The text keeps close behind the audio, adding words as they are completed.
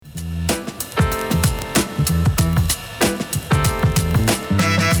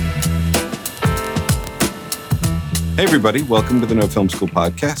Hey, everybody. Welcome to the No Film School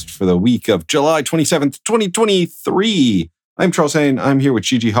podcast for the week of July 27th, 2023. I'm Charles Hain. I'm here with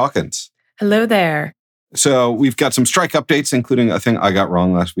Gigi Hawkins. Hello there. So we've got some strike updates, including a thing I got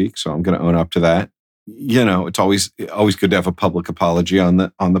wrong last week. So I'm going to own up to that. You know, it's always good to have a public apology on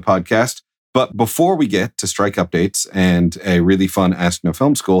the podcast. But before we get to strike updates and a really fun Ask No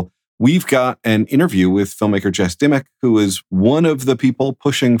Film School, we've got an interview with filmmaker Jess Dimmock, who is one of the people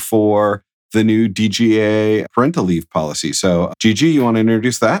pushing for the new DGA parental leave policy. So, Gigi, you want to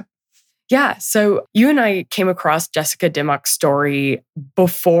introduce that? Yeah. So you and I came across Jessica Dimmock's story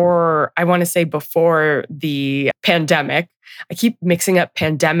before the pandemic. I keep mixing up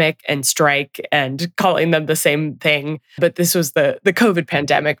pandemic and strike and calling them the same thing. But this was the COVID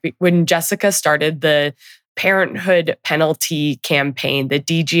pandemic when Jessica started the Parenthood Penalty Campaign, the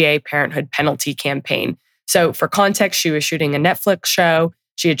DGA Parenthood Penalty Campaign. So for context, she was shooting a Netflix show.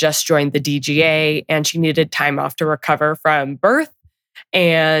 She had just joined the DGA and she needed time off to recover from birth.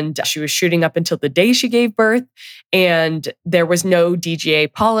 And she was shooting up until the day she gave birth. And there was no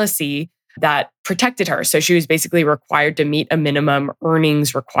DGA policy that protected her. So she was basically required to meet a minimum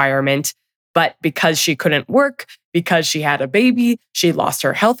earnings requirement. But because she couldn't work, because she had a baby, she lost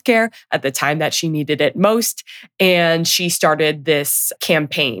her healthcare at the time that she needed it most. And she started this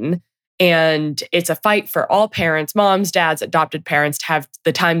campaign. And it's a fight for all parents, moms, dads, adopted parents to have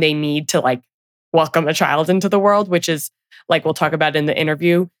the time they need to welcome a child into the world, which is, like we'll talk about in the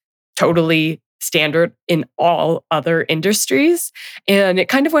interview, totally standard in all other industries. And it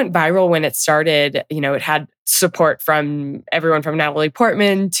kind of went viral when it started. You know, it had support from everyone from Natalie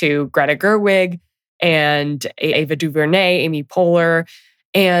Portman to Greta Gerwig and Ava DuVernay, Amy Poehler.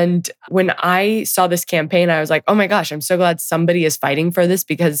 And when I saw this campaign, I was like, oh my gosh, I'm so glad somebody is fighting for this,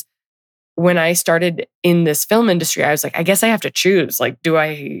 because when I started in this film industry, I was like, I guess I have to choose. Do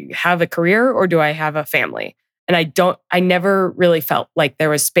I have a career or do I have a family? And I never really felt like there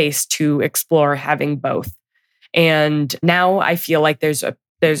was space to explore having both. And now I feel like there's a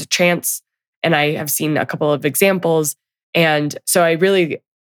chance, and I have seen a couple of examples. And so I really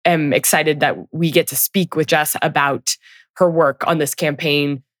am excited that we get to speak with Jess about her work on this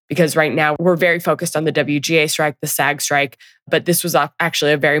campaign, because right now we're very focused on the WGA strike, the SAG strike, but this was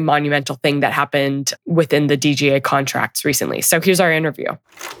actually a very monumental thing that happened within the DGA contracts recently. So here's our interview.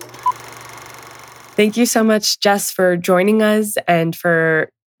 Thank you so much, Jess, for joining us and for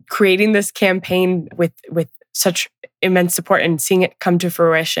creating this campaign with such immense support and seeing it come to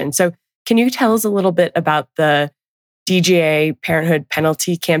fruition. So can you tell us a little bit about the DGA Parenthood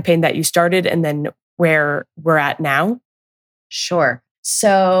Penalty Campaign that you started and then where we're at now? Sure.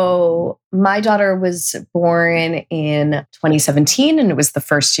 So my daughter was born in 2017, and it was the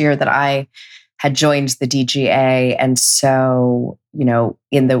first year that I had joined the DGA. And so, you know,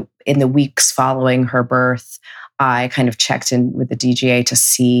 in the weeks following her birth, I kind of checked in with the DGA to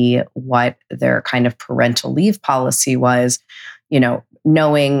see what their kind of parental leave policy was, you know,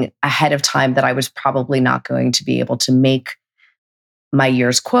 knowing ahead of time that I was probably not going to be able to make my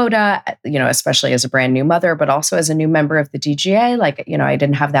year's quota, you know, especially as a brand new mother, but also as a new member of the DGA. I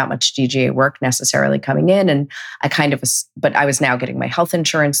didn't have that much DGA work necessarily coming in. And but I was now getting my health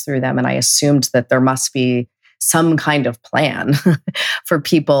insurance through them. And I assumed that there must be some kind of plan for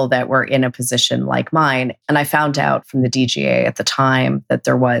people that were in a position like mine. And I found out from the DGA at the time that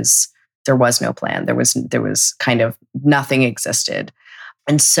there was no plan. There was kind of nothing existed.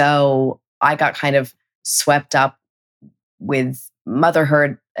 And so I got kind of swept up with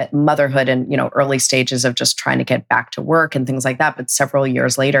motherhood and, you know, early stages of just trying to get back to work and things like that. But several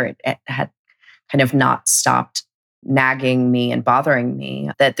years later, it had kind of not stopped nagging me and bothering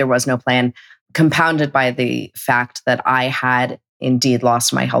me that there was no plan, compounded by the fact that I had indeed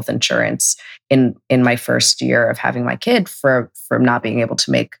lost my health insurance in my first year of having my kid from not being able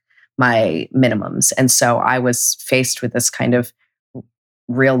to make my minimums. And so I was faced with this kind of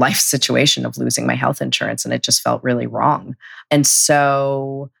real life situation of losing my health insurance, and it just felt really wrong. And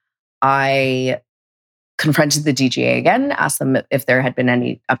so I confronted the DGA again, asked them if there had been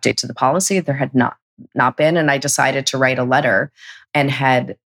any update to the policy. There had not been, and I decided to write a letter and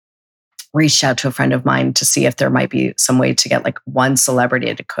had reached out to a friend of mine to see if there might be some way to get one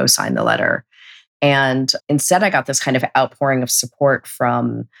celebrity to co-sign the letter. And instead I got this kind of outpouring of support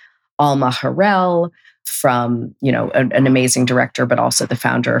from Alma Harrell, from, you know, an amazing director, but also the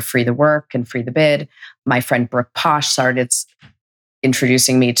founder of Free the Work and Free the Bid. My friend Brooke Posh started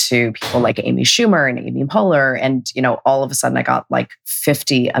introducing me to people like Amy Schumer and Amy Poehler. And, you know, all of a sudden I got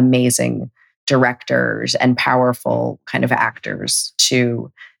 50 amazing directors and powerful kind of actors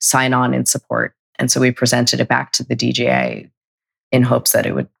to sign on in support. And so we presented it back to the DGA in hopes that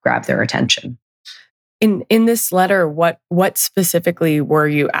it would grab their attention. In this letter, what specifically were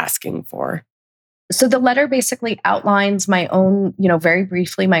you asking for? So the letter basically outlines my own, very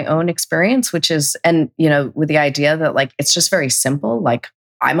briefly, my own experience, which is, and, with the idea that like, it's just very simple. Like,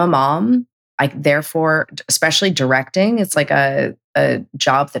 I'm a mom. I therefore, especially directing, it's like a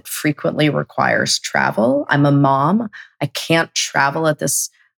job that frequently requires travel. I'm a mom. I can't travel at this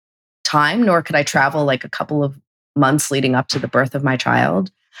time, nor could I travel like a couple of months leading up to the birth of my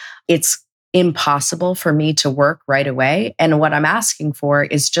child. It's impossible for me to work right away. And what I'm asking for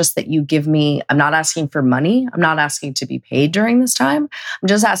is just that you give me, I'm not asking for money. I'm not asking to be paid during this time. I'm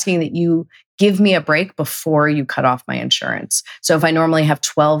just asking that you give me a break before you cut off my insurance. So if I normally have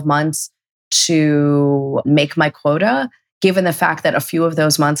 12 months to make my quota, given the fact that a few of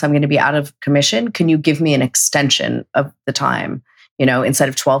those months I'm going to be out of commission, can you give me an extension of the time? Instead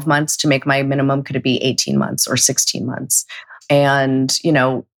of 12 months to make my minimum, could it be 18 months or 16 months? And,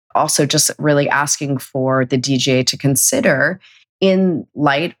 also just really asking for the DGA to consider, in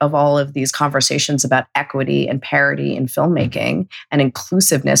light of all of these conversations about equity and parity in filmmaking and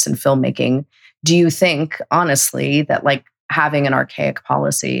inclusiveness in filmmaking, do you think, honestly, that like having an archaic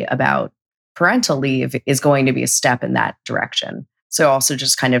policy about parental leave is going to be a step in that direction? So also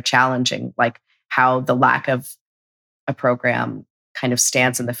just kind of challenging like how the lack of a program kind of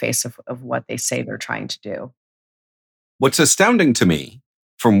stands in the face of what they say they're trying to do. What's astounding to me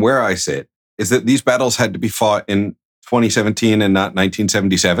from where I sit is that these battles had to be fought in 2017 and not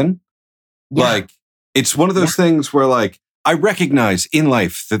 1977. Yeah. Like, it's one of those things where like, I recognize in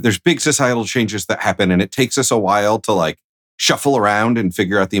life that there's big societal changes that happen and it takes us a while to like shuffle around and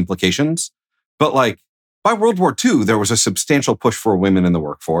figure out the implications. But like by World War II, there was a substantial push for women in the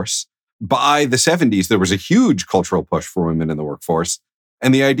workforce. By the 70s, there was a huge cultural push for women in the workforce.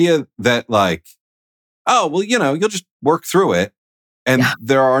 And the idea that like, oh, well, you'll just work through it and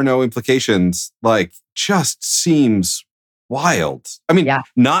there are no implications, like just seems wild. I mean,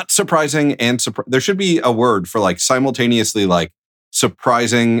 not surprising and there should be a word for like simultaneously like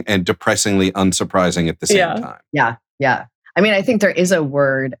surprising and depressingly unsurprising at the same time. Yeah. Yeah. I mean, I think there is a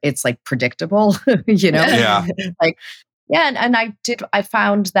word, it's like predictable, Yeah. Like, yeah. And I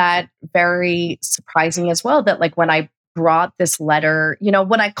found that very surprising as well, that like when I brought this letter,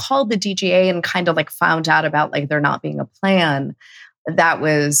 when I called the DGA and kind of like found out about like there not being a plan, that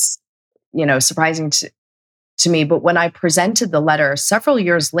was, surprising to me. But when I presented the letter several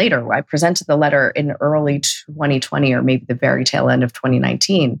years later, I presented the letter in early 2020 or maybe the very tail end of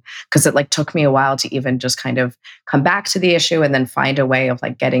 2019, because it like took me a while to even just kind of come back to the issue and then find a way of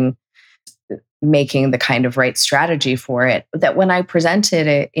like making the kind of right strategy for it. That when I presented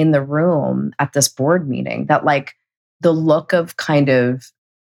it in the room at this board meeting, that like the look of kind of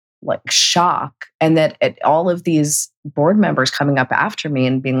like shock, and that all of these board members coming up after me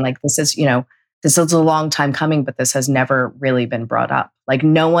and being like, this is a long time coming, but this has never really been brought up. Like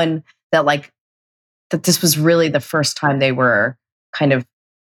no one that this was really the first time they were kind of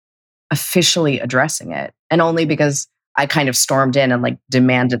officially addressing it. And only because I kind of stormed in and like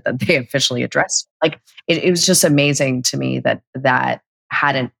demanded that they officially address it. Like it was just amazing to me that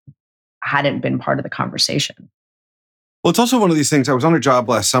hadn't been part of the conversation. Well, it's also one of these things. I was on a job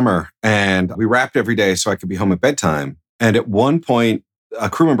last summer and we wrapped every day so I could be home at bedtime. And at one point, a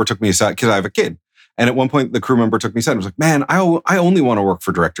crew member took me aside because I have a kid. And at one point, the crew member took me aside and was like, man, I only want to work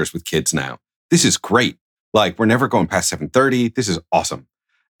for directors with kids now. This is great. Like, we're never going past 7:30. This is awesome.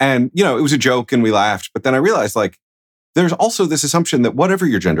 And, it was a joke and we laughed. But then I realized like, there's also this assumption that whatever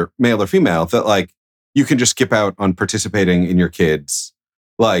your gender, male or female, that like, you can just skip out on participating in your kids.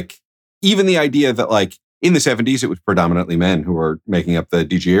 Like, even the idea that like, in the 70s, it was predominantly men who were making up the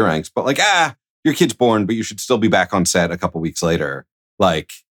DGA ranks. But like, your kid's born, but you should still be back on set a couple weeks later,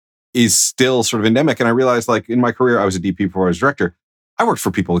 like, is still sort of endemic. And I realized like in my career, I was a DP before I was director. I worked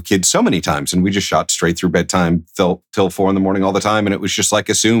for people with kids so many times and we just shot straight through bedtime till 4 a.m. all the time. And it was just like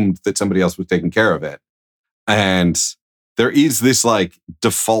assumed that somebody else was taking care of it. And there is this like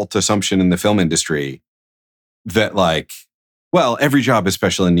default assumption in the film industry that like, well, every job is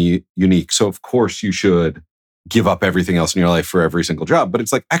special and unique. So of course you should give up everything else in your life for every single job. But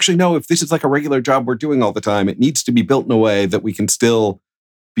it's like, actually, no, if this is like a regular job we're doing all the time, it needs to be built in a way that we can still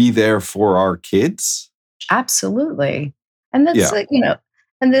be there for our kids. Absolutely. And that's,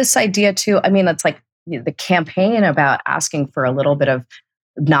 and this idea too, I mean, it's like the campaign about asking for a little bit of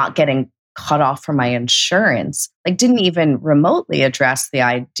not getting cut off from my insurance, like didn't even remotely address the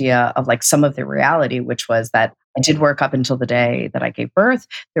idea of like some of the reality, which was that I did work up until the day that I gave birth.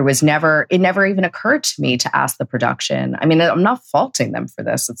 It never even occurred to me to ask the production. I mean, I'm not faulting them for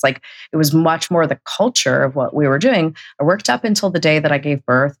this. It's like, it was much more the culture of what we were doing. I worked up until the day that I gave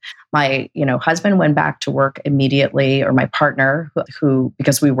birth. My, husband went back to work immediately, or my partner who,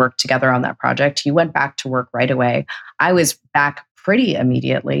 because we worked together on that project, he went back to work right away. I was back pretty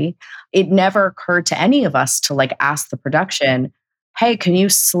immediately. It never occurred to any of us to like ask the production, hey, can you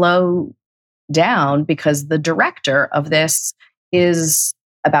slow down because the director of this is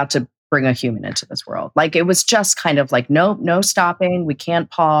about to bring a human into this world. Like, it was just kind of like, no stopping. We can't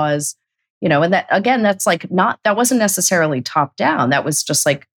pause, and that, again, that's like that wasn't necessarily top down. That was just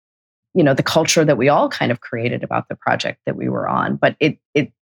like, the culture that we all kind of created about the project that we were on. But it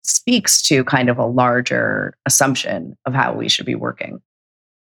speaks to kind of a larger assumption of how we should be working.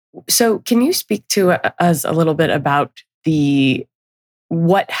 So can you speak to us a little bit about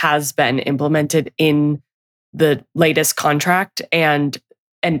what has been implemented in the latest contract and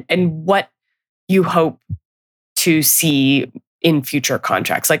what you hope to see in future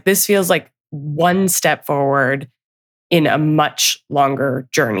contracts? Like, this feels like one step forward in a much longer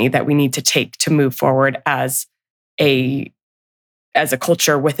journey that we need to take to move forward as a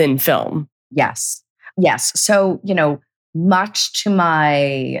culture within film. Yes. So, much to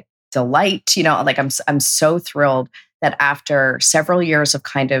my delight, like I'm so thrilled that after several years of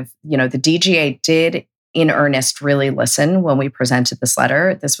kind of, the DGA did in earnest really listen when we presented this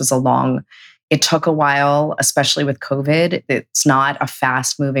letter. It took a while, especially with COVID. It's not a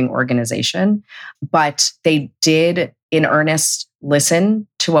fast moving organization, but they did in earnest listen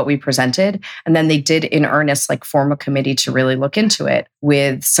to what we presented. And then they did in earnest, like, form a committee to really look into it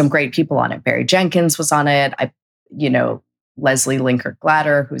with some great people on it. Barry Jenkins was on it. Leslie Linker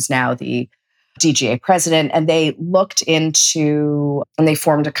Glatter, who's now the DGA president, and they looked into and they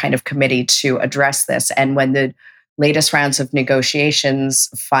formed a kind of committee to address this. And when the latest rounds of negotiations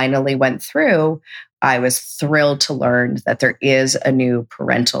finally went through, I was thrilled to learn that there is a new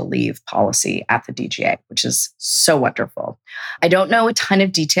parental leave policy at the DGA, which is so wonderful. I don't know a ton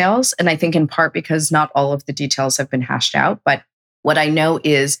of details, and I think in part because not all of the details have been hashed out. But what I know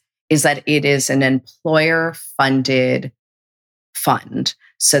is that it is an employer-funded fund.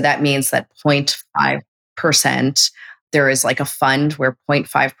 So that means that 0.5%, there is like a fund where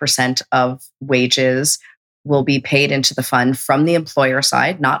 0.5% of wages will be paid into the fund from the employer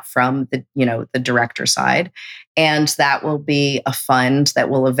side, not from the director side. And that will be a fund that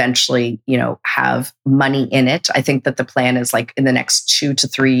will eventually, have money in it. I think that the plan is like in the next 2 to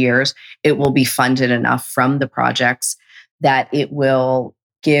 3 years, it will be funded enough from the projects that it will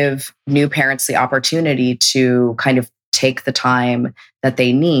give new parents the opportunity to kind of take the time that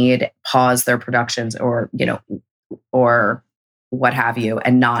they need, pause their productions or what have you,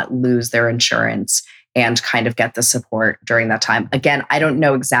 and not lose their insurance and kind of get the support during that time. Again, I don't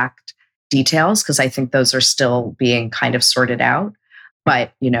know exact details because I think those are still being kind of sorted out,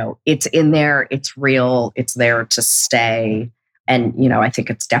 but it's in there, it's real, it's there to stay. And, I think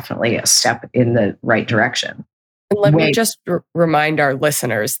it's definitely a step in the right direction. And let me just remind our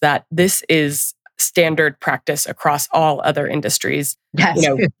listeners that this is standard practice across all other industries. Yes.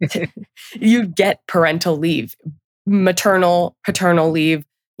 You get parental leave, maternal, paternal leave.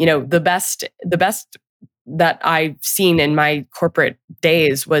 The best that I've seen in my corporate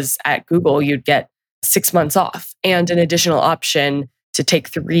days was at Google. You'd get 6 months off and an additional option to take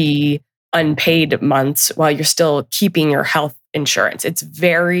 3 unpaid months while you're still keeping your health insurance. It's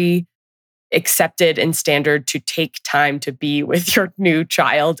very accepted and standard to take time to be with your new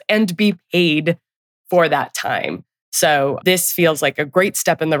child and be paid for that time. So this feels like a great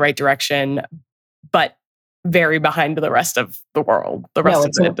step in the right direction, but very behind the rest of the world, the rest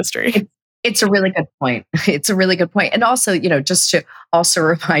of the industry. It's a really good point. It's a really good point. And also, just to also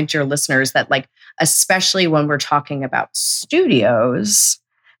remind your listeners that, like, especially when we're talking about studios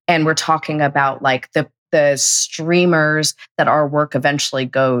and we're talking about like the streamers that our work eventually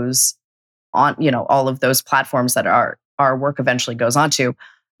goes on, all of those platforms that our work eventually goes onto,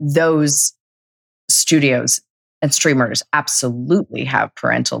 those studios and streamers absolutely have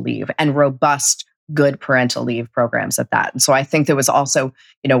parental leave and robust, good parental leave programs at that. And so I think there was also,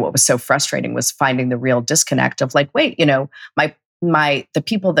 what was so frustrating was finding the real disconnect of like, wait, the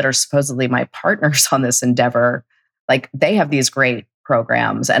people that are supposedly my partners on this endeavor, like, they have these great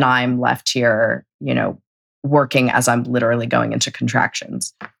programs and I'm left here, working as I'm literally going into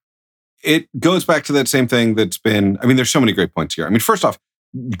contractions. It goes back to that same thing that's been, there's so many great points here. First off,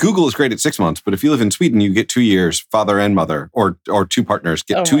 Google is great at 6 months, but if you live in Sweden, you get 2 years, father and mother, or 2 partners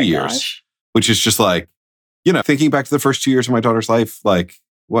get 2 years, gosh. Which is just like, thinking back to the first 2 years of my daughter's life, like,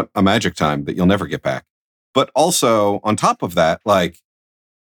 what a magic time that you'll never get back. But also on top of that, like,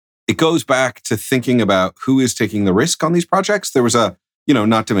 it goes back to thinking about who is taking the risk on these projects. There was a,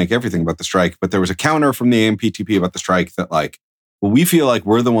 not to make everything about the strike, but there was a counter from the AMPTP about the strike that, like, well, we feel like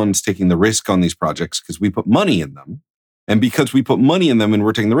we're the ones taking the risk on these projects because we put money in them. And because we put money in them and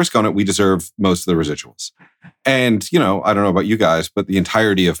we're taking the risk on it, we deserve most of the residuals. And, I don't know about you guys, but the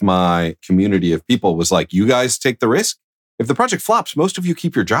entirety of my community of people was like, you guys take the risk. If the project flops, most of you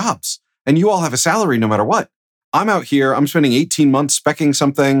keep your jobs and you all have a salary no matter what. I'm out here, I'm spending 18 months speccing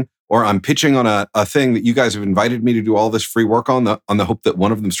something, or I'm pitching on a thing that you guys have invited me to do all this free work on the hope that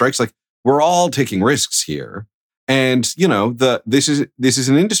one of them strikes. Like, we're all taking risks here. And, this is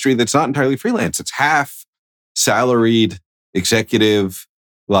an industry that's not entirely freelance. It's half salaried, executive,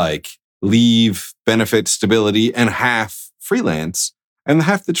 like leave, benefit, stability, and half freelance. And the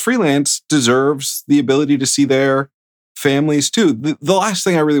half that's freelance deserves the ability to see their families too. The last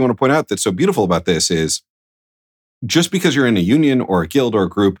thing I really want to point out that's so beautiful about this is just because you're in a union or a guild or a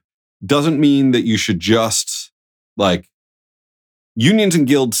group doesn't mean that you should just, like, unions and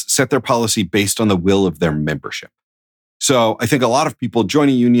guilds set their policy based on the will of their membership. So I think a lot of people join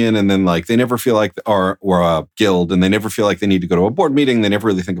a union and then, like, they never feel like, or a guild, and they never feel like they need to go to a board meeting. They never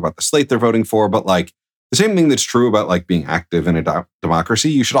really think about the slate they're voting for. But, like, the same thing that's true about, like, being active in a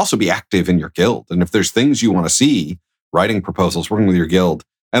democracy, you should also be active in your guild. And if there's things you want to see, writing proposals, working with your guild.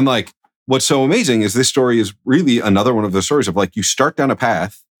 And, like, what's so amazing is this story is really another one of those stories of, like, you start down a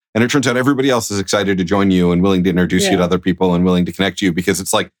path and it turns out everybody else is excited to join you and willing to introduce you to other people and willing to connect you, because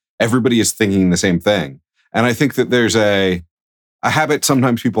it's like everybody is thinking the same thing. And I think that there's a habit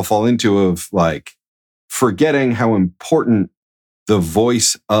sometimes people fall into of, like, forgetting how important the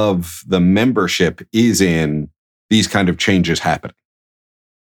voice of the membership is in these kind of changes happening.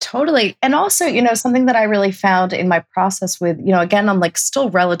 Totally. And also, something that I really found in my process with, again, I'm, like, still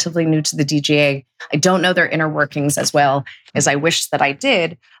relatively new to the DGA. I don't know their inner workings as well as I wish that I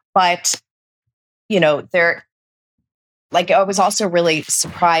did. But, they're, like, I was also really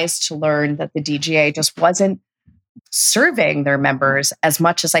surprised to learn that the DGA just wasn't serving their members as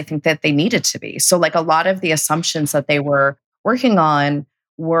much as I think that they needed to be. So, like, a lot of the assumptions that they were working on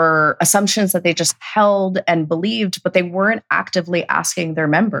were assumptions that they just held and believed, but they weren't actively asking their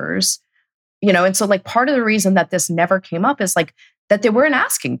members, and so, like, part of the reason that this never came up is, like, that they weren't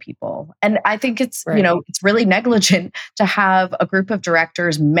asking people. And I think it's, Right. It's really negligent to have a group of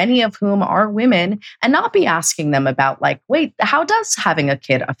directors, many of whom are women, and not be asking them about, like, wait, how does having a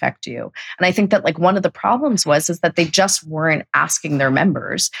kid affect you? And I think that, like, one of the problems is that they just weren't asking their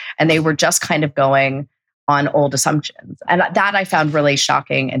members, and they were just kind of going on old assumptions. And that I found really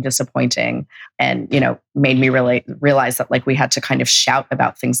shocking and disappointing, and, made me really realize that, like, we had to kind of shout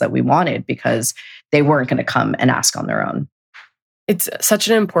about things that we wanted because they weren't going to come and ask on their own. It's such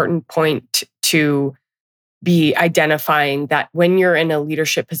an important point to be identifying that when you're in a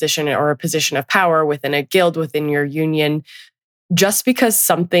leadership position or a position of power within a guild, within your union, just because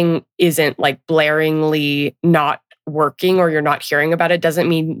something isn't, like, blaringly not working or you're not hearing about it doesn't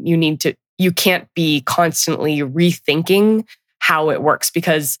mean you can't be constantly rethinking how it works,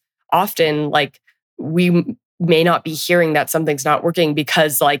 because often, like, we may not be hearing that something's not working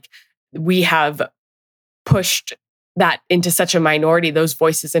because, like, we have pushed that into such a minority, those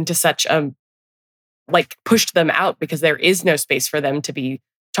voices into such like, pushed them out because there is no space for them to be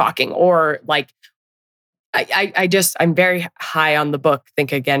talking. Or, like, I'm very high on the book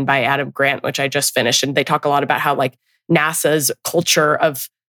Think Again by Adam Grant, which I just finished. And they talk a lot about how, like, NASA's culture of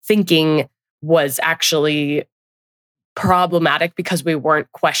thinking was actually problematic because we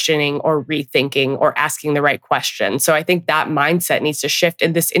weren't questioning or rethinking or asking the right question. So I think that mindset needs to shift,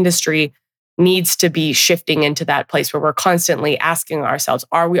 and this industry needs to be shifting into that place where we're constantly asking ourselves,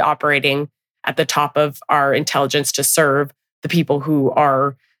 are we operating at the top of our intelligence to serve the people who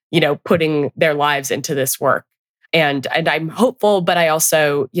are, putting their lives into this work? And I'm hopeful, but I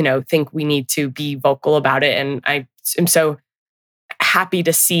also, think we need to be vocal about it. And I am so happy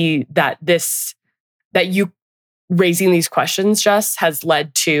to see that you raising these questions just has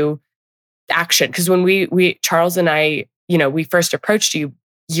led to action. Because when we Charles and I, we first approached you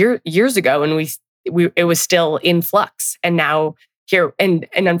years ago, and it was still in flux, and now here, and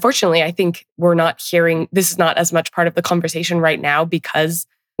unfortunately, I think we're not hearing, this is not as much part of the conversation right now because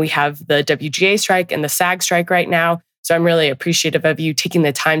we have the WGA strike and the SAG strike right now. So I'm really appreciative of you taking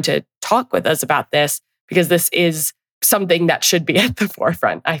the time to talk with us about this, because this is something that should be at the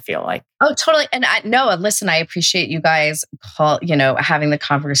forefront, I feel like. Oh, totally. And listen, I appreciate you guys having the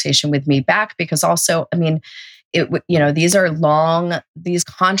conversation with me back, because also, I mean, these are these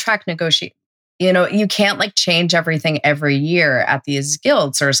contract negotiations. you can't like change everything every year at these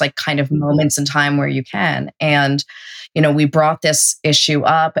guilds. There's like kind of moments in time where you can. And, we brought this issue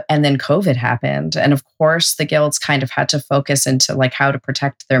up and then COVID happened. And of course, the guilds kind of had to focus into like how to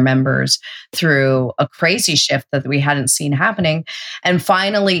protect their members through a crazy shift that we hadn't seen happening. And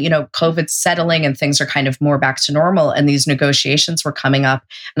finally, COVID's settling and things are kind of more back to normal. And these negotiations were coming up.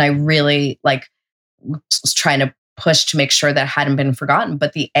 And I really was trying to push to make sure that hadn't been forgotten.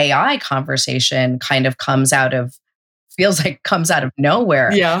 But the AI conversation kind of feels like comes out of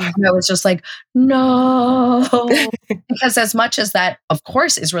nowhere. Yeah. And I was just like, no, because as much as that, of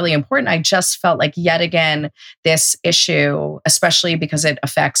course, is really important, I just felt like yet again, this issue, especially because it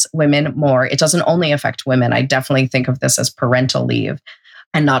affects women more, it doesn't only affect women. I definitely think of this as parental leave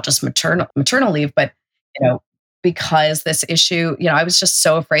and not just maternal leave, but, because this issue, I was just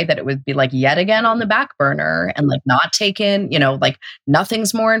so afraid that it would be like yet again on the back burner and like not taken, like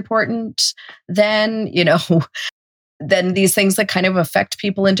nothing's more important than, than these things that kind of affect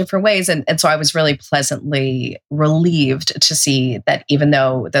people in different ways. And so I was really pleasantly relieved to see that even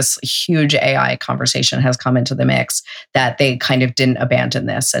though this huge AI conversation has come into the mix, that they kind of didn't abandon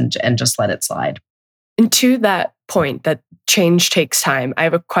this and just let it slide. And to that point, that change takes time, I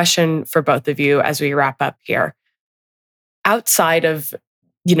have a question for both of you as we wrap up here. Outside of,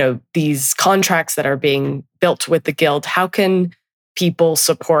 these contracts that are being built with the Guild, how can people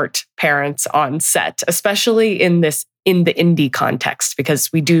support parents on set, especially in the indie context?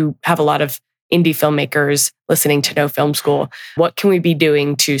 Because we do have a lot of indie filmmakers listening to No Film School. What can we be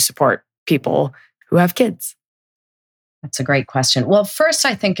doing to support people who have kids? That's a great question. Well, first,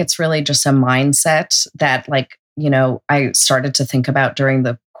 I think it's really just a mindset that I started to think about during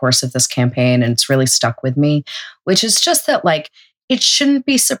the course of this campaign, and it's really stuck with me, which is just that it shouldn't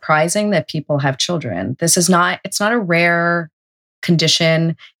be surprising that people have children. It's not a rare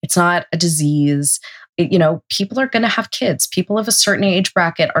condition. It's not a disease. People are going to have kids. People of a certain age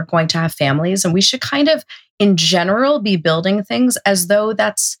bracket are going to have families, and we should kind of, in general, be building things as though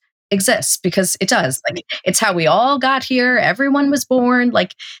that's exists, because it does. It's how we all got here. Everyone was born.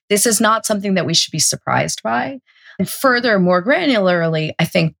 This is not something that we should be surprised by. And further, more granularly, I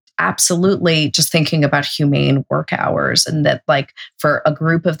think absolutely just thinking about humane work hours, and that for a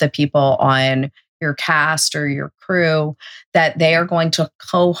group of the people on your cast or your crew, that they are going to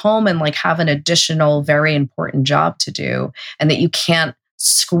go home and have an additional very important job to do, and that you can't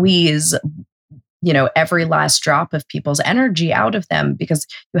squeeze every last drop of people's energy out of them, because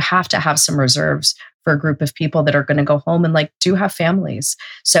you have to have some reserves for a group of people that are going to go home and do have families.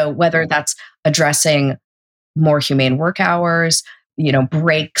 So whether that's addressing more humane work hours,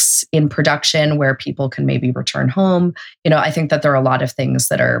 breaks in production where people can maybe return home. I think that there are a lot of things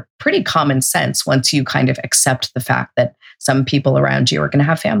that are pretty common sense once you kind of accept the fact that some people around you are going to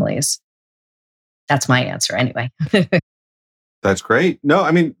have families. That's my answer anyway. That's great. No,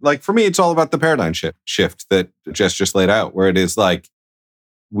 I mean, for me, it's all about the paradigm shift that Jess just laid out, where it is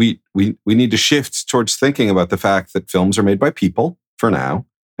we need to shift towards thinking about the fact that films are made by people for now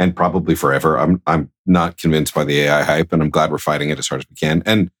and probably forever. I'm not convinced by the AI hype, and I'm glad we're fighting it as hard as we can.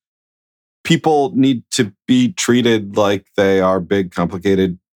 And people need to be treated like they are big,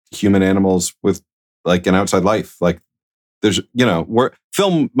 complicated human animals with an outside life. There's, where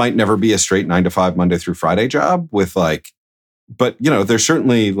film might never be a straight 9 to 5 Monday through Friday job with but there's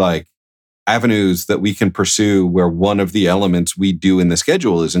certainly avenues that we can pursue where one of the elements we do in the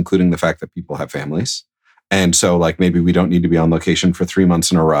schedule is including the fact that people have families. And so maybe we don't need to be on location for 3 months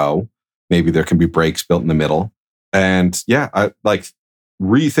in a row. Maybe there can be breaks built in the middle. And yeah, I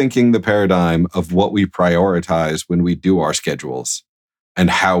rethinking the paradigm of what we prioritize when we do our schedules and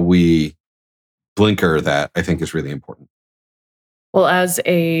how we blinker that, I think, is really important. Well, as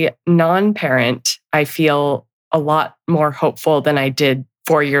a non-parent, I feel a lot more hopeful than I did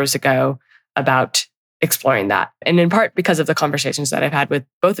 4 years ago about exploring that. And in part because of the conversations that I've had with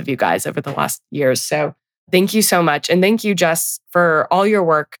both of you guys over the last years. So thank you so much. And thank you, Jess, for all your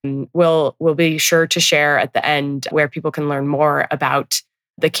work. We'll be sure to share at the end where people can learn more about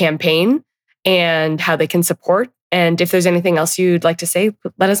the campaign and how they can support. And if there's anything else you'd like to say,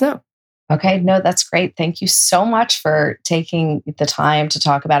 let us know. Okay, no, that's great. Thank you so much for taking the time to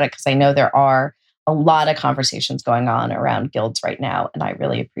talk about it, because I know there are a lot of conversations going on around guilds right now, and I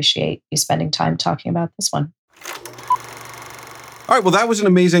really appreciate you spending time talking about this one. All right, well, that was an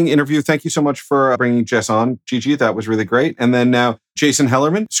amazing interview. Thank you so much for bringing Jess on, Gigi. That was really great. And then now Jason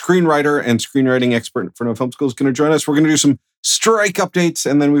Hellerman, screenwriter and screenwriting expert for No Film School, is going to join us. We're going to do some strike updates,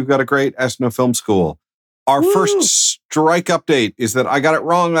 and then we've got a great Ask No Film School. Our first strike update is that I got it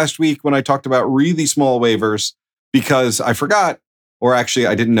wrong last week when I talked about really small waivers, because I forgot or actually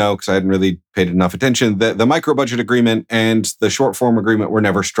I didn't know because I hadn't really paid enough attention, the micro budget agreement and the short form agreement were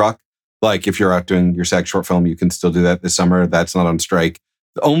never struck. Like if you're out doing your SAG short film, you can still do that this summer. That's not on strike.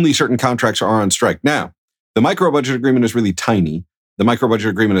 Only certain contracts are on strike. Now, the micro budget agreement is really tiny. The micro budget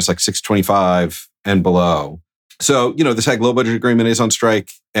agreement is like 625 and below. So, the SAG low budget agreement is on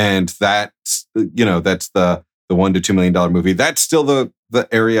strike. And that's the $1 to $2 million movie. That's still the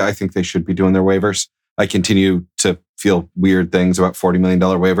area I think they should be doing their waivers. I continue to feel weird things about $40 million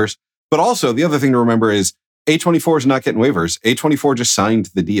waivers. But also, the other thing to remember is A24 is not getting waivers. A24 just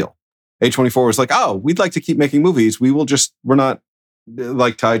signed the deal. A24 was like, oh, we'd like to keep making movies. We're not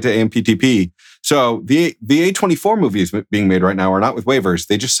like tied to AMPTP. So the A24 movies being made right now are not with waivers.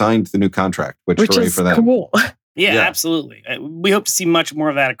 They just signed the new contract, which hooray is for them. Cool. Yeah, absolutely. We hope to see much more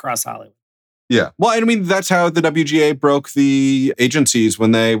of that across Hollywood. Yeah. Well, I mean, that's how the WGA broke the agencies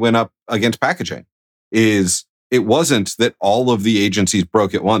when they went up against packaging. It wasn't that all of the agencies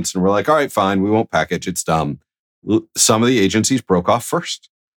broke at once and were like, all right, fine, we won't package. It's dumb. Some of the agencies broke off first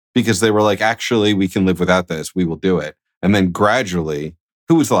because they were like, actually, we can live without this. We will do it. And then gradually,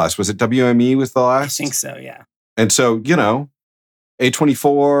 who was the last? Was it WME was the last? I think so, yeah. And so,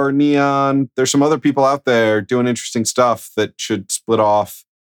 A24, Neon, there's some other people out there doing interesting stuff that should split off.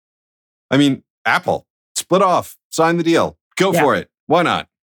 I mean, Apple, split off, sign the deal, go for it. Why not?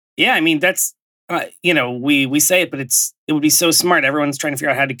 Yeah, I mean, that's, we say it, but it would be so smart. Everyone's trying to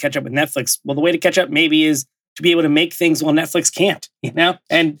figure out how to catch up with Netflix. Well, the way to catch up maybe is to be able to make things while Netflix can't,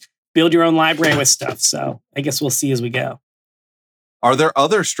 and build your own library with stuff. So I guess we'll see as we go. Are there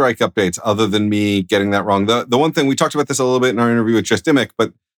other strike updates other than me getting that wrong? The one thing, we talked about this a little bit in our interview with Jess Dimmick,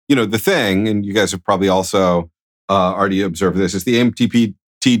 but the thing, and you guys have probably also already observed this, is the AMTP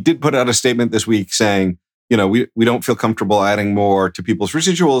did put out a statement this week saying, we don't feel comfortable adding more to people's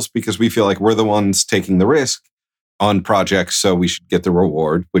residuals because we feel like we're the ones taking the risk on projects, so we should get the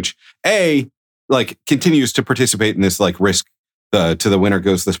reward, which continues to participate in this risk, to the winner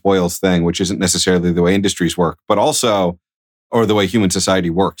goes the spoils thing, which isn't necessarily the way industries work, but also, or the way human society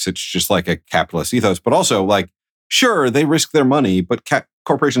works. It's just like a capitalist ethos, but also sure, they risk their money, but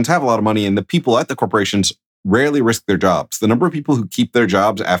corporations have a lot of money and the people at the corporations rarely risk their jobs. The number of people who keep their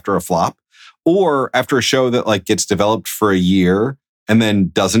jobs after a flop or after a show that gets developed for a year and then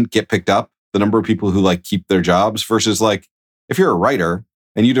doesn't get picked up, the number of people who keep their jobs versus if you're a writer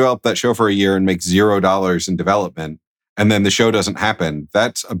and you develop that show for a year and make $0 in development and then the show doesn't happen,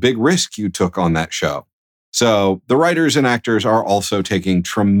 that's a big risk you took on that show. So the writers and actors are also taking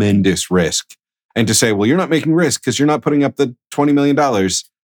tremendous risk. And to say, well, you're not making risk because you're not putting up the $20 million.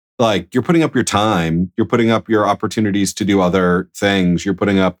 You're putting up your time, you're putting up your opportunities to do other things, you're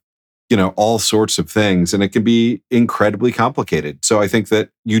putting up, all sorts of things, and it can be incredibly complicated. So I think that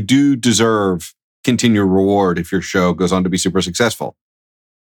you do deserve continued reward if your show goes on to be super successful.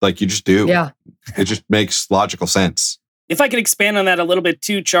 You just do. Yeah. It just makes logical sense. If I could expand on that a little bit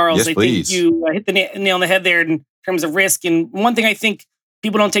too, Charles, yes, I please. think you hit the nail on the head there in terms of risk. And one thing I think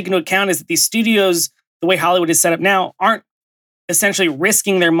people don't take into account is that these studios, the way Hollywood is set up now, aren't essentially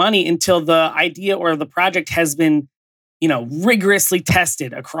risking their money until the idea or the project has been, rigorously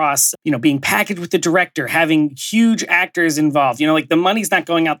tested across, being packaged with the director, having huge actors involved. The money's not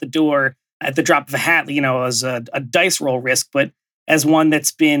going out the door at the drop of a hat, as a dice roll risk, but as one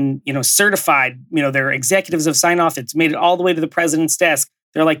that's been, certified. Their executives have signed off. It's made it all the way to the president's desk.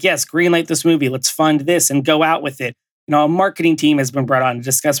 They're like, yes, greenlight this movie. Let's fund this and go out with it. A marketing team has been brought on to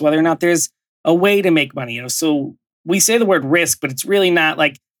discuss whether or not there's a way to make money. So we say the word risk, but it's really not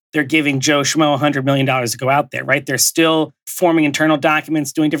like they're giving Joe Schmo $100 million to go out there, right? They're still forming internal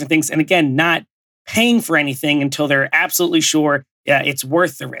documents, doing different things. And again, not paying for anything until they're absolutely sure it's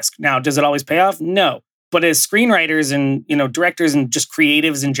worth the risk. Now, does it always pay off? No. But as screenwriters and, directors and just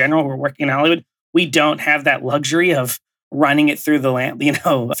creatives in general who are working in Hollywood, we don't have that luxury of running it through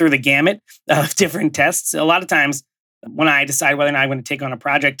the through the gamut of different tests. A lot of times when I decide whether or not I'm going to take on a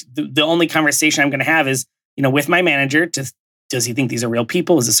project, the only conversation I'm going to have is, with my manager does he think these are real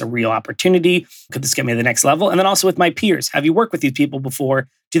people? Is this a real opportunity? Could this get me to the next level? And then also with my peers, have you worked with these people before?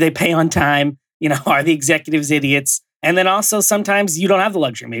 Do they pay on time? Are the executives idiots? And then also sometimes you don't have the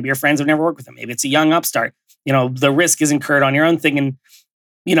luxury. Maybe your friends have never worked with them. Maybe it's a young upstart. The risk is incurred on your own thing. And,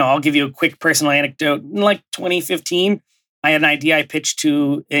 I'll give you a quick personal anecdote. In 2015, I had an idea I pitched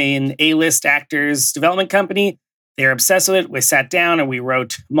to an A-list actors development company. They're obsessed with it. We sat down and we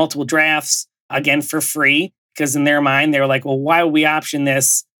wrote multiple drafts, again, for free. Because in their mind, they were like, well, why would we option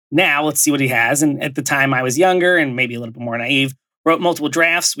this now? Let's see what he has. And at the time I was younger and maybe a little bit more naive, wrote multiple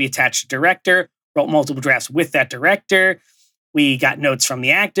drafts. We attached a director, wrote multiple drafts with that director. We got notes from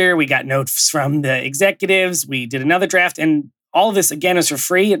the actor. We got notes from the executives. We did another draft. And all of this, again, is for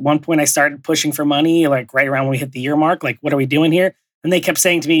free. At one point, I started pushing for money, like right around when we hit the year mark. Like, what are we doing here? And they kept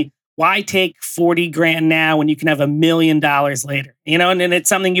saying to me, why take 40 grand now when you can have $1 million later? And it's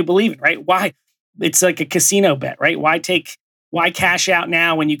something you believe in, right? Why? It's like a casino bet, right? Why cash out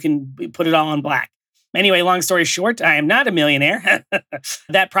now when you can put it all on black? Anyway, long story short, I am not a millionaire.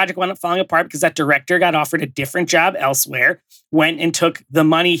 That project wound up falling apart because that director got offered a different job elsewhere, went and took the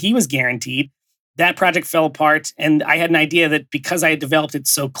money he was guaranteed. That project fell apart. And I had an idea that because I had developed it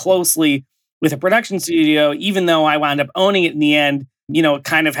so closely with a production studio, even though I wound up owning it in the end, it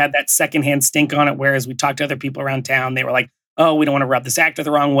kind of had that secondhand stink on it. Whereas we talked to other people around town, they were like, oh, we don't want to rub this actor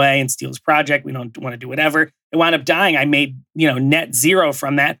the wrong way and steal his project. We don't want to do whatever. It wound up dying. I made, net zero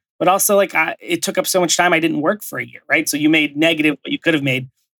from that. But also, it took up so much time. I didn't work for a year, right? So you made negative what you could have made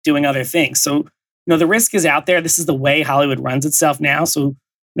doing other things. So, the risk is out there. This is the way Hollywood runs itself now. So,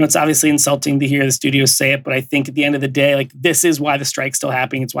 it's obviously insulting to hear the studios say it, but I think at the end of the day, this is why the strike's still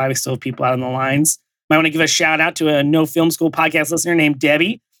happening. It's why we still have people out on the lines. I want to give a shout out to a No Film School podcast listener named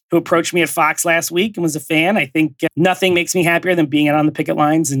Debbie, who approached me at Fox last week and was a fan. I think nothing makes me happier than being out on the picket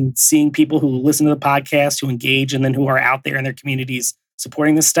lines and seeing people who listen to the podcast, who engage, and then who are out there in their communities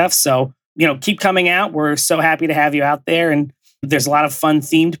supporting this stuff. So, keep coming out. We're so happy to have you out there. And there's a lot of fun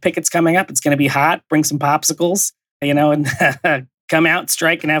themed pickets coming up. It's going to be hot. Bring some popsicles, and come out,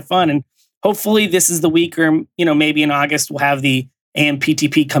 strike, and have fun. And hopefully this is the week, or, maybe in August, we'll have the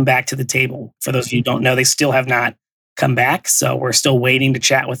AMPTP come back to the table. For those of you who don't know, they still have not come back. So we're still waiting to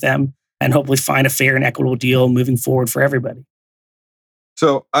chat with them and hopefully find a fair and equitable deal moving forward for everybody.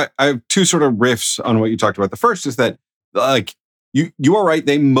 So I have two sort of riffs on what you talked about. The first is that, you are right.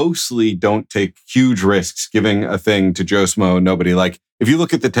 They mostly don't take huge risks giving a thing to Joe Smo. Nobody, if you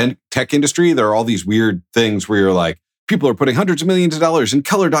look at the tech industry, there are all these weird things where you're like, people are putting hundreds of millions of dollars in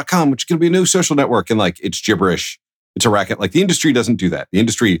color.com, which is going to be a new social network. And it's gibberish. It's a racket. The industry doesn't do that. The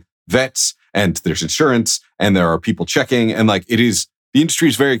industry vets, and there's insurance, and there are people checking. And the industry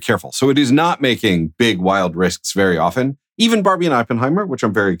is very careful. So it is not making big, wild risks very often. Even Barbie and Oppenheimer, which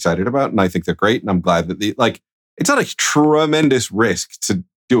I'm very excited about. And I think they're great. And I'm glad that it's not a tremendous risk to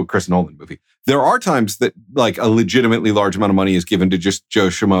do a Chris Nolan movie. There are times that a legitimately large amount of money is given to just Joe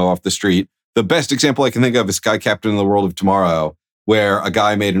Schmo off the street. The best example I can think of is Sky Captain in the World of Tomorrow, where a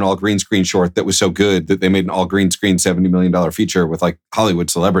guy made an all green screen short that was so good that they made an all green screen $70 million feature with Hollywood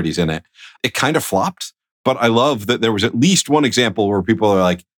celebrities in it. It kind of flopped, but I love that there was at least one example where people are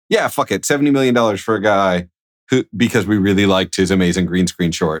like, yeah, fuck it, $70 million for a guy because we really liked his amazing green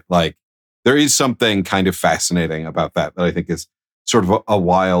screen short. There is something kind of fascinating about that I think is sort of a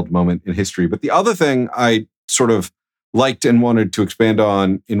wild moment in history. But the other thing I sort of liked and wanted to expand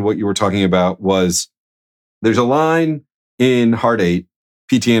on in what you were talking about was there's a line in Hard Eight,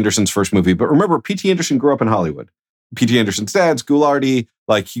 P.T. Anderson's first movie. But remember, P.T. Anderson grew up in Hollywood. P.T. Anderson's dad's Ghoulardi.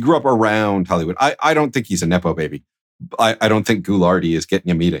 He grew up around Hollywood. I don't think he's a Nepo baby. I don't think Ghoulardi is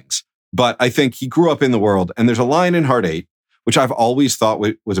getting him meetings. But I think he grew up in the world. And there's a line in Hard Eight, which I've always thought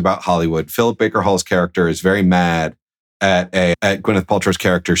was about Hollywood. Philip Baker Hall's character is very mad at Gwyneth Paltrow's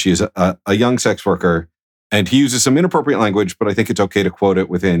character. She is a young sex worker, and he uses some inappropriate language, but I think it's okay to quote it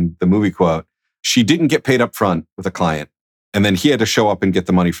within the movie quote. She didn't get paid up front with a client, and then he had to show up and get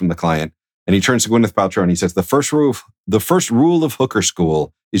the money from the client. And he turns to Gwyneth Paltrow and he says, the first rule of hooker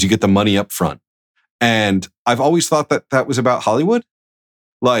school is you get the money up front. And I've always thought that was about Hollywood.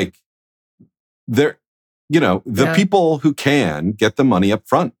 People who can get the money up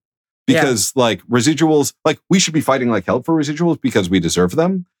front. Because residuals, we should be fighting like hell for residuals because we deserve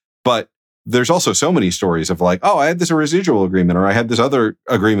them. But there's also so many stories of I had this residual agreement, or I had this other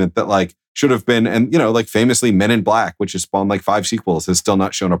agreement that should have been, and famously Men in Black, which has spawned 5 sequels, has still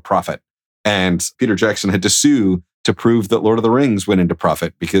not shown a profit. And Peter Jackson had to sue to prove that Lord of the Rings went into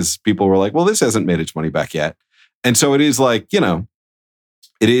profit because people were like, well, this hasn't made its money back yet. And so it is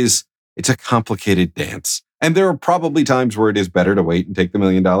it's a complicated dance. And there are probably times where it is better to wait and take the $1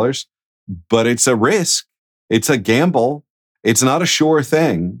 million, but it's a risk. It's a gamble. It's not a sure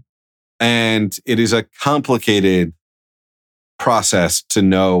thing. And it is a complicated process to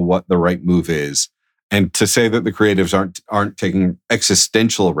know what the right move is. And to say that the creatives aren't taking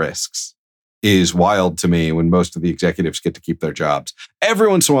existential risks is wild to me when most of the executives get to keep their jobs. Every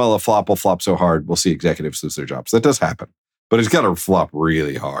once in a while, a flop will flop so hard, we'll see executives lose their jobs. That does happen. But it's got to flop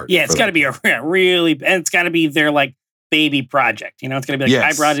really hard. Yeah, it's got to be and it's got to be their baby project. It's going to be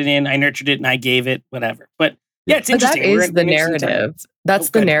I brought it in, I nurtured it, and I gave it whatever. But yeah, it's interesting. That is the narrative.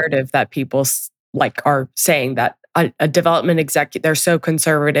 That's the narrative that people are saying, that a development executive, they're so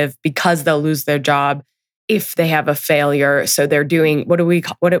conservative because they'll lose their job if they have a failure. So they're doing, we've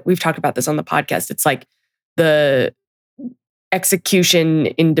talked about this on the podcast. It's the execution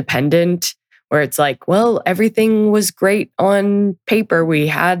independent, where it's like, well, everything was great on paper. We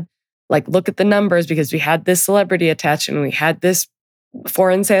had like, look at the numbers because we had this celebrity attached and we had this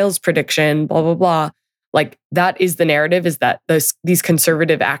foreign sales prediction, blah, blah, blah. Like that is the narrative, is that these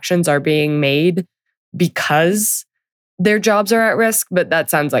conservative actions are being made because their jobs are at risk. But that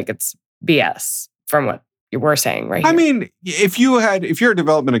sounds like it's BS from what you were saying, right? I mean, if you're a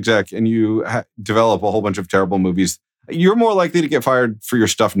development exec and you develop a whole bunch of terrible movies, you're more likely to get fired for your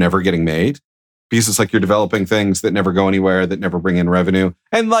stuff never getting made, because it's like you're developing things that never go anywhere, that never bring in revenue.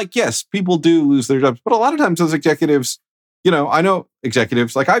 And like, yes, people do lose their jobs, but a lot of times those executives, I know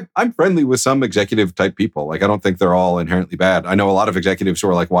executives, like I'm friendly with some executive type people. Like, I don't think they're all inherently bad. I know a lot of executives who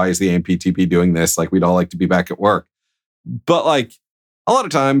are like, why is the AMPTP doing this? Like, we'd all like to be back at work. But like, a lot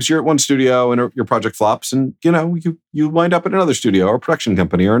of times you're at one studio and your project flops and, you wind up at another studio or a production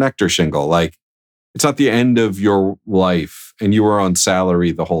company or an actor shingle. Like, it's not the end of your life and you were on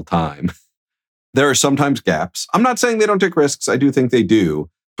salary the whole time. There are sometimes gaps. I'm not saying they don't take risks. I do think they do.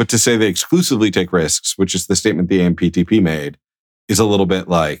 But to say they exclusively take risks, which is the statement the AMPTP made, is a little bit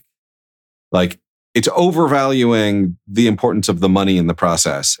like it's overvaluing the importance of the money in the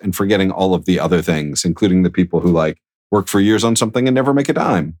process and forgetting all of the other things, including the people who like work for years on something and never make a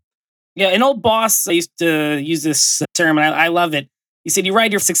dime. Yeah, an old boss, I used to use this term, and I love it. He said, you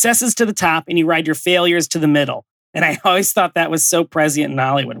ride your successes to the top and you ride your failures to the middle. And I always thought that was so prescient in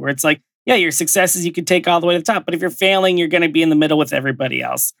Hollywood, where it's like, yeah, your successes you can take all the way to the top, but if you're failing, you're going to be in the middle with everybody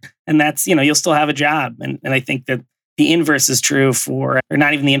else. And that's, you'll still have a job. And I think that the inverse is true or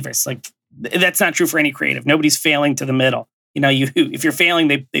not even the inverse. Like, that's not true for any creative. Nobody's failing to the middle. If you're failing,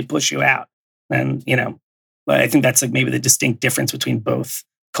 they push you out. And, but I think that's like maybe the distinct difference between both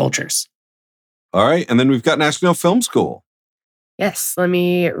cultures. All right. And then we've got National Film School. Yes, let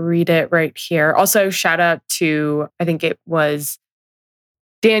me read it right here. Also, shout out to, I think it was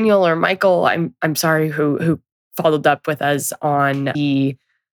Daniel or Michael, I'm sorry, who followed up with us on the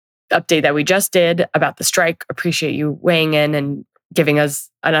update that we just did about the strike. Appreciate you weighing in and giving us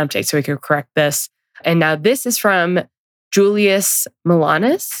an update so we could correct this. And now this is from Julius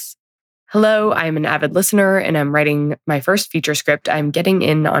Milanis. Hello, I'm an avid listener and I'm writing my first feature script. I'm getting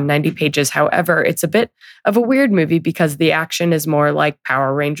in on 90 pages. However, it's a bit of a weird movie because the action is more like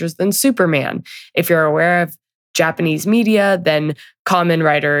Power Rangers than Superman. If you're aware of Japanese media, then Kamen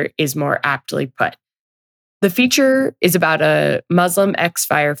Rider is more aptly put. The feature is about a Muslim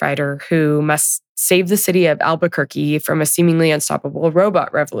ex-firefighter who must save the city of Albuquerque from a seemingly unstoppable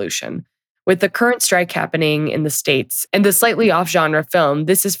robot revolution. With the current strike happening in the States and the slightly off-genre film,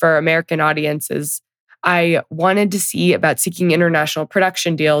 this is for American audiences. I wanted to see about seeking international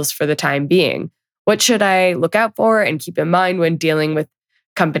production deals for the time being. What should I look out for and keep in mind when dealing with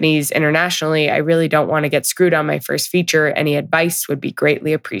companies internationally? I really don't want to get screwed on my first feature. Any advice would be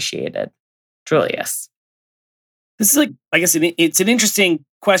greatly appreciated. Julius. This is like, I guess it's an interesting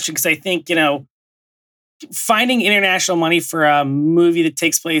question because I think, finding international money for a movie that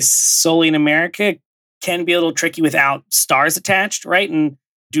takes place solely in America can be a little tricky without stars attached, right? And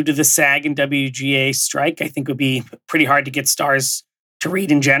due to the SAG and WGA strike, I think it would be pretty hard to get stars to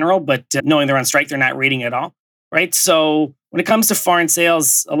read in general, but knowing they're on strike, they're not reading at all, right? So when it comes to foreign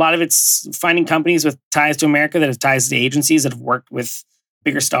sales, a lot of it's finding companies with ties to America that have ties to agencies that have worked with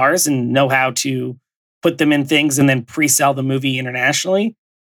bigger stars and know how to put them in things and then pre-sell the movie internationally.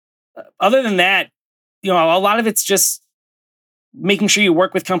 Other than that, a lot of it's just making sure you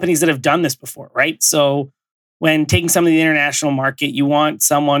work with companies that have done this before, right? So when taking some of the international market, you want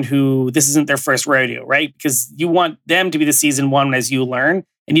someone who this isn't their first rodeo, right? Because you want them to be the season one as you learn,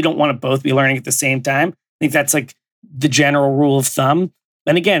 and you don't want to both be learning at the same time. I think that's like the general rule of thumb.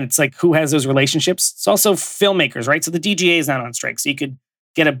 And again, it's like who has those relationships. It's also filmmakers, right? So the DGA is not on strike, so you could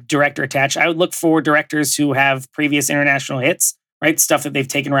get a director attached. I would look for directors who have previous international hits, right? Stuff that they've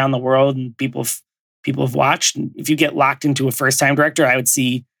taken around the world and people have watched. And if you get locked into a first-time director, I would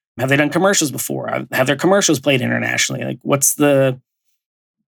see, have they done commercials before? Have their commercials played internationally? Like, what's the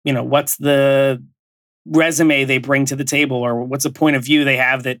resume they bring to the table, or what's the point of view they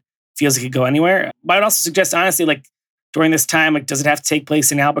have that feels like it could go anywhere? But I'd also suggest, honestly, like during this time, like, does it have to take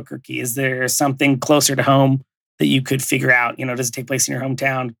place in Albuquerque? Is there something closer to home that you could figure out? Does it take place in your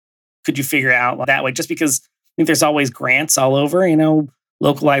hometown? Could you figure out that way? Just because I think there's always grants all over,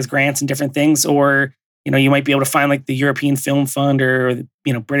 localized grants and different things, or you might be able to find like the European Film Fund or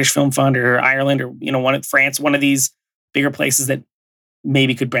British Film Fund or Ireland or France, one of these bigger places that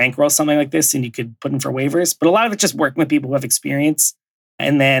maybe could bankroll something like this, and you could put in for waivers. But a lot of it's just working with people who have experience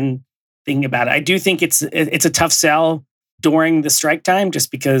and then thinking about it. I do think it's a tough sell during the strike time, just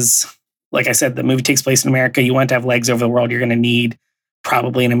because like I said, the movie takes place in America. You want to have legs over the world. You're going to need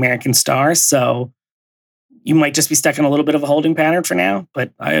probably an American star. So you might just be stuck in a little bit of a holding pattern for now.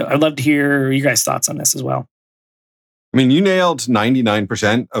 But I'd love to hear your guys' thoughts on this as well. I mean, you nailed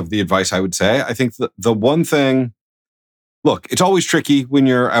 99% of the advice, I would say. I think the one thing, look, it's always tricky when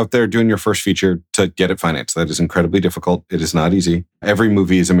you're out there doing your first feature to get it financed. That is incredibly difficult. It is not easy. Every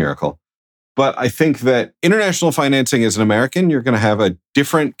movie is a miracle. But I think that international financing as an American, you're going to have a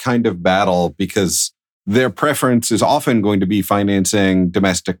different kind of battle because their preference is often going to be financing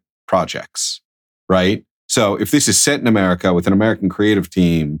domestic projects, right? So if this is set in America with an American creative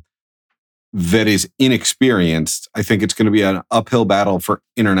team that is inexperienced, I think it's going to be an uphill battle for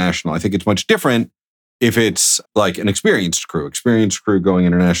international. I think it's much different if it's like an experienced crew going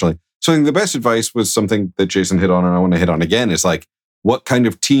internationally. So I think the best advice was something that Jason hit on, and I want to hit on again, is like, what kind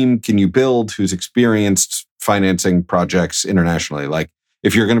of team can you build who's experienced financing projects internationally? Like,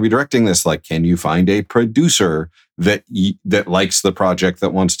 if you're going to be directing this, like, can you find a producer that likes the project,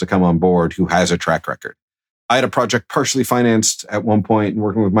 that wants to come on board, who has a track record? I had a project partially financed at one point, and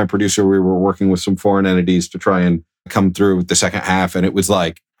working with my producer, we were working with some foreign entities to try and come through with the second half. And it was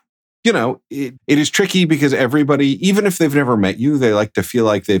like, it is tricky because everybody, even if they've never met you, they like to feel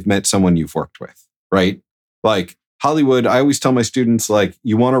like they've met someone you've worked with, right? Like Hollywood, I always tell my students, like,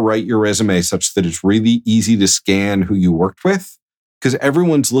 you want to write your resume such that it's really easy to scan who you worked with, because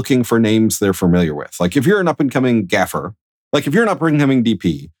everyone's looking for names they're familiar with. Like, if you're an up-and-coming gaffer, like if you're an up-and-coming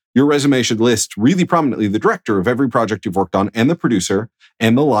DP, your resume should list really prominently the director of every project you've worked on, and the producer,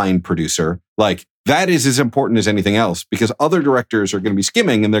 and the line producer. Like, that is as important as anything else, because other directors are going to be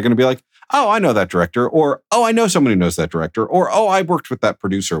skimming and they're going to be like, oh, I know that director, or, oh, I know someone who knows that director, or, oh, I worked with that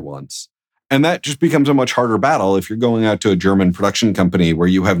producer once. And that just becomes a much harder battle if you're going out to a German production company where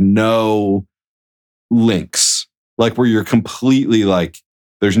you have no links, like where you're completely like,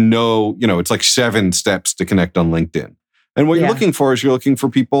 there's no, it's like 7 steps to connect on LinkedIn. And what you're looking for is you're looking for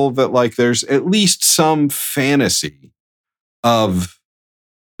people that, like, there's at least some fantasy of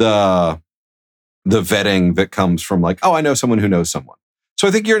the vetting that comes from, like, oh, I know someone who knows someone. So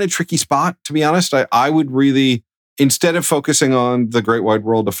I think you're in a tricky spot, to be honest. I would really, instead of focusing on the great wide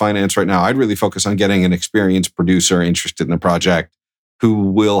world of finance right now, I'd really focus on getting an experienced producer interested in the project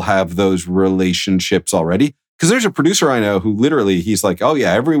who will have those relationships already. Because there's a producer I know who literally, he's like, oh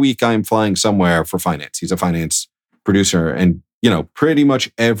yeah, every week I'm flying somewhere for finance. He's a finance producer. And, pretty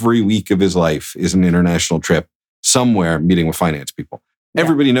much every week of his life is an international trip somewhere meeting with finance people. Yeah.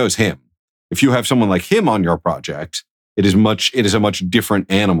 Everybody knows him. If you have someone like him on your project, it is a much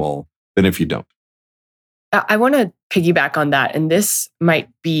different animal than if you don't. I want to piggyback on that. And this might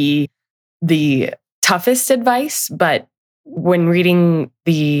be the toughest advice, but when reading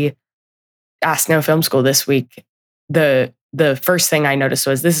the Ask No Film School this week, the first thing I noticed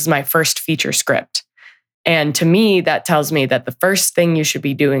was, this is my first feature script. And to me, that tells me that the first thing you should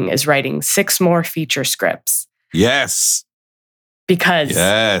be doing is writing 6 more feature scripts. Yes.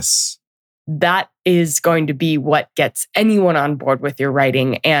 Because that is going to be what gets anyone on board with your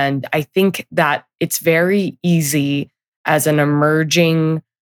writing. And I think that it's very easy as an emerging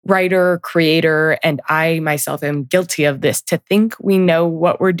writer, creator, and I myself am guilty of this, to think we know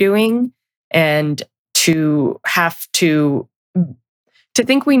what we're doing and to have to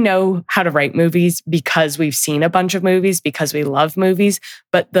think we know how to write movies because we've seen a bunch of movies, because we love movies.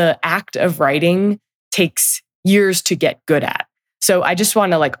 But the act of writing takes years to get good at. So I just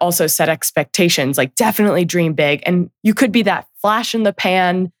want to also set expectations, definitely dream big. And you could be that flash in the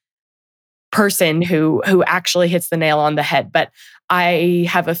pan person who actually hits the nail on the head. But I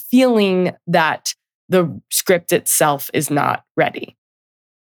have a feeling that the script itself is not ready.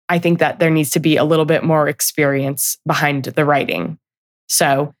 I think that there needs to be a little bit more experience behind the writing.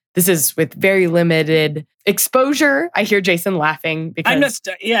 So this is with very limited exposure. I hear Jason laughing because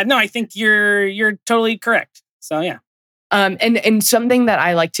I think you're totally correct. So yeah. And something that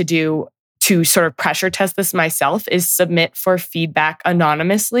I like to do to sort of pressure test this myself is submit for feedback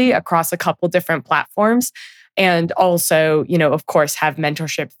anonymously across a couple different platforms. And also, of course, have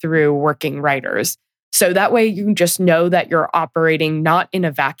mentorship through working writers. So that way you just know that you're operating not in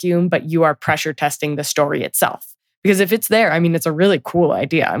a vacuum, but you are pressure testing the story itself. Because if it's there, it's a really cool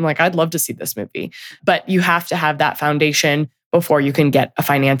idea. I'm like, I'd love to see this movie. But you have to have that foundation before you can get a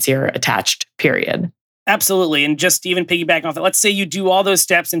financier attached, period. Absolutely. And just even piggyback off that, let's say you do all those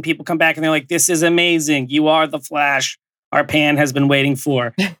steps and people come back and they're like, this is amazing. You are the Flash our pan has been waiting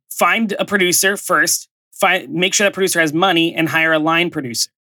for. Find a producer first. Make sure that producer has money and hire a line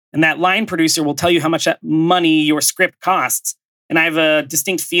producer. And that line producer will tell you how much that money your script costs. And I have a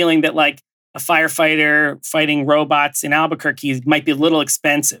distinct feeling that a firefighter fighting robots in Albuquerque might be a little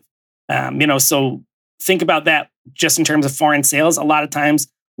expensive. So think about that just in terms of foreign sales. A lot of times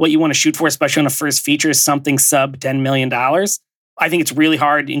what you want to shoot for, especially on a first feature, is something sub $10 million. I think it's really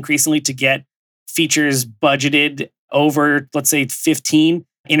hard increasingly to get features budgeted over, let's say, 15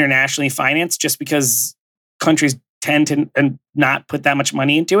 internationally financed, just because countries tend to not put that much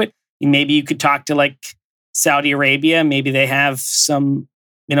money into it. Maybe you could talk to like Saudi Arabia. Maybe they have some,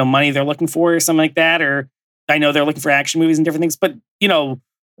 money they're looking for or something like that. Or I know they're looking for action movies and different things, but,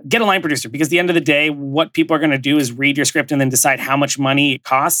 get a line producer, because at the end of the day, what people are going to do is read your script and then decide how much money it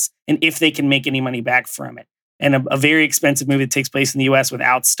costs and if they can make any money back from it. And a very expensive movie that takes place in the US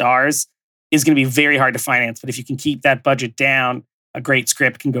without stars is going to be very hard to finance. But if you can keep that budget down, a great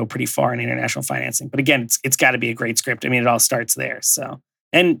script can go pretty far in international financing. But again, it's got to be a great script. I mean, it all starts there. So,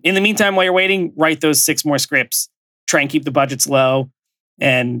 and in the meantime, while you're waiting, write those 6 more scripts. Try and keep the budgets low,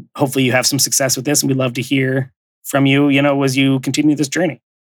 and hopefully you have some success with this. And we'd love to hear from you, as you continue this journey.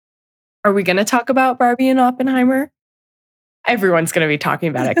 Are we going to talk about Barbie and Oppenheimer? Everyone's going to be talking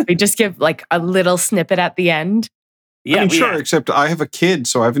about it. Can we just give like a little snippet at the end? Yeah, sure. Except I have a kid,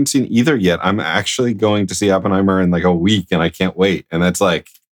 so I haven't seen either yet. I'm actually going to see Oppenheimer in like a week, and I can't wait. And that's like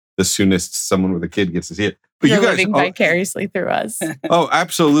the soonest someone with a kid gets to see it. But You're you guys living vicariously through us. Oh,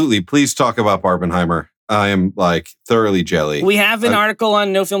 absolutely! Please talk about Barbenheimer. I am like thoroughly jelly. We have an article on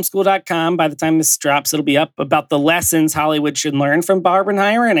nofilmschool.com. By the time this drops, it'll be up, about the lessons Hollywood should learn from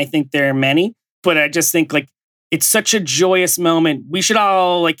Barbenheimer. And I think there are many, but I just think like it's such a joyous moment. We should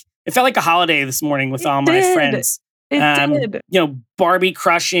all it felt like a holiday this morning with all my friends. It did. Barbie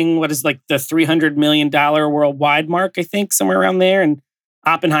crushing what is like the $300 million worldwide mark, I think, somewhere around there. And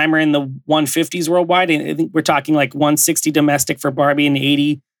Oppenheimer in the 150s worldwide. And I think we're talking like 160 domestic for Barbie and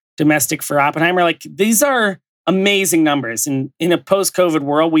 80 domestic for Oppenheimer. Like, these are amazing numbers. And in a post-COVID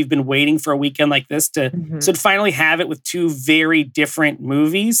world, we've been waiting for a weekend like this to finally have it with 2 very different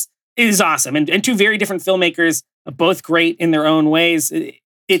movies. It is awesome. And 2 very different filmmakers, both great in their own ways.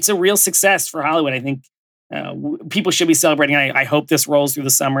 It's a real success for Hollywood. I think people should be celebrating. I hope this rolls through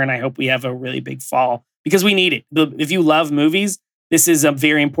the summer, and I hope we have a really big fall, because we need it. If you love movies, this is a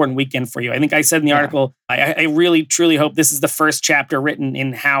very important weekend for you. I think I said in the article, I really, truly hope this is the first chapter written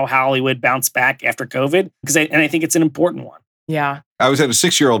in how Hollywood bounced back after COVID, because I think it's an important one. Yeah. I was at a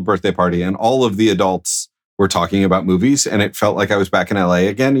 6-year-old birthday party, and all of the adults were talking about movies, and it felt like I was back in LA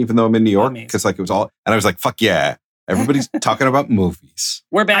again, even though I'm in New York, because like it was all, and I was like, fuck yeah. Everybody's talking about movies.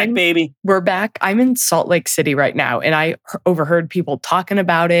 We're back, baby. We're back. I'm in Salt Lake City right now, and I overheard people talking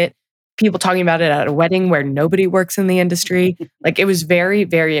about it. People talking about it at a wedding where nobody works in the industry. Like, it was very,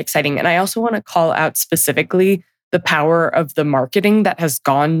 very exciting. And I also want to call out specifically the power of the marketing that has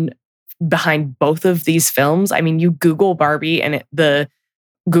gone behind both of these films. I mean, you Google Barbie and the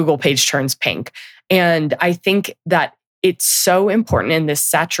Google page turns pink. And I think that it's so important in this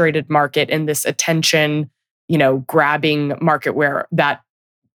saturated market, in this attention, grabbing market, where that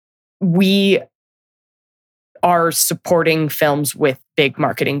we are supporting films with big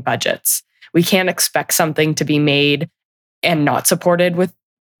marketing budgets. We can't expect something to be made and not supported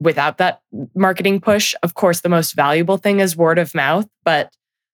without that marketing push. Of course, the most valuable thing is word of mouth, but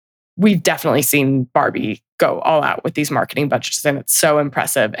we've definitely seen Barbie go all out with these marketing budgets, and it's so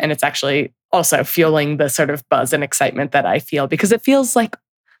impressive. And it's actually also fueling the sort of buzz and excitement that I feel, because it feels like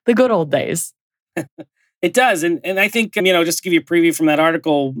the good old days. It does. And I think, just to give you a preview from that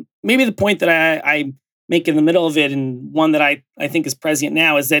article, maybe the point that I make in the middle of it, and one that I think is prescient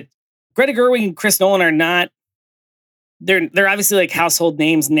now, is that Greta Gerwig and Chris Nolan are not, they're obviously like household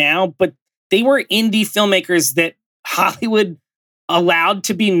names now, but they were indie filmmakers that Hollywood allowed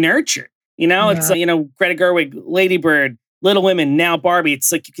to be nurtured. It's like, Greta Gerwig, Lady Bird, Little Women, now Barbie.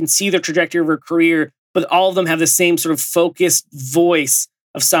 It's like you can see the trajectory of her career, but all of them have the same sort of focused voice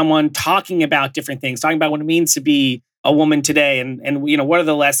of someone talking about different things, talking about what it means to be a woman today, and what are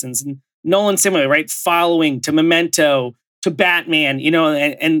the lessons. And Nolan similarly, right? Following to Memento, to Batman,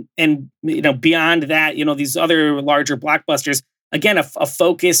 and beyond that, these other larger blockbusters. Again, a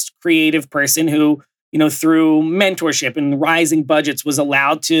focused, creative person who, through mentorship and rising budgets, was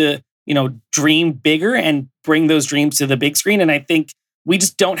allowed to, dream bigger and bring those dreams to the big screen. And I think we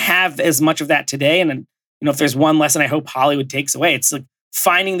just don't have as much of that today. And if there's one lesson I hope Hollywood takes away, it's like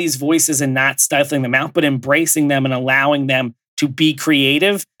finding these voices and not stifling them out, but embracing them and allowing them to be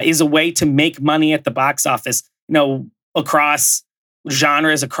creative is a way to make money at the box office, across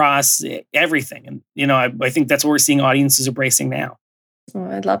genres, across everything. And, I think that's what we're seeing audiences embracing now. Oh,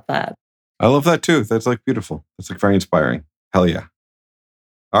 I love that. I love that too. That's like beautiful. That's like very inspiring. Hell yeah.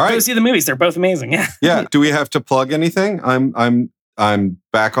 All right. Go see the movies. They're both amazing. Yeah. Yeah. Do we have to plug anything? I'm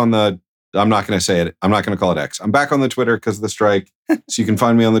back on the I'm not going to say it. I'm not going to call it X. I'm back on the Twitter because of the strike. So you can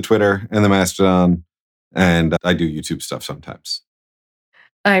find me on the Twitter and the Mastodon. And I do YouTube stuff sometimes.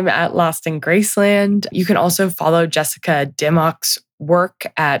 I'm at Lost in Graceland. You can also follow Jessica Dimmock's work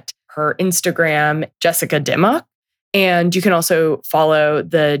at her Instagram, Jessica Dimmock. And you can also follow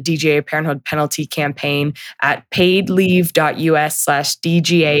the DGA Parenthood Penalty Campaign at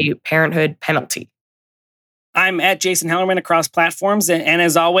paidleave.us/DGA Parenthood Penalty. I'm at Jason Hellerman across platforms. And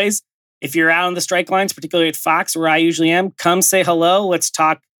as always, if you're out on the strike lines, particularly at Fox, where I usually am, come say hello. Let's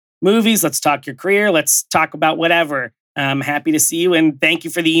talk movies. Let's talk your career. Let's talk about whatever. I'm happy to see you. And thank you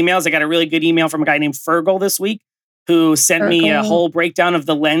for the emails. I got a really good email from a guy named Fergal this week who sent me a whole breakdown of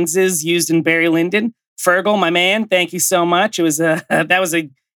the lenses used in Barry Lyndon. Fergal, my man, thank you so much. It was that was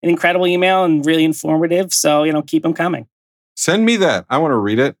an incredible email and really informative. So, keep them coming. Send me that. I want to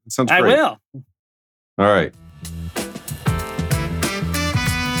read it. It sounds great. I will. All right.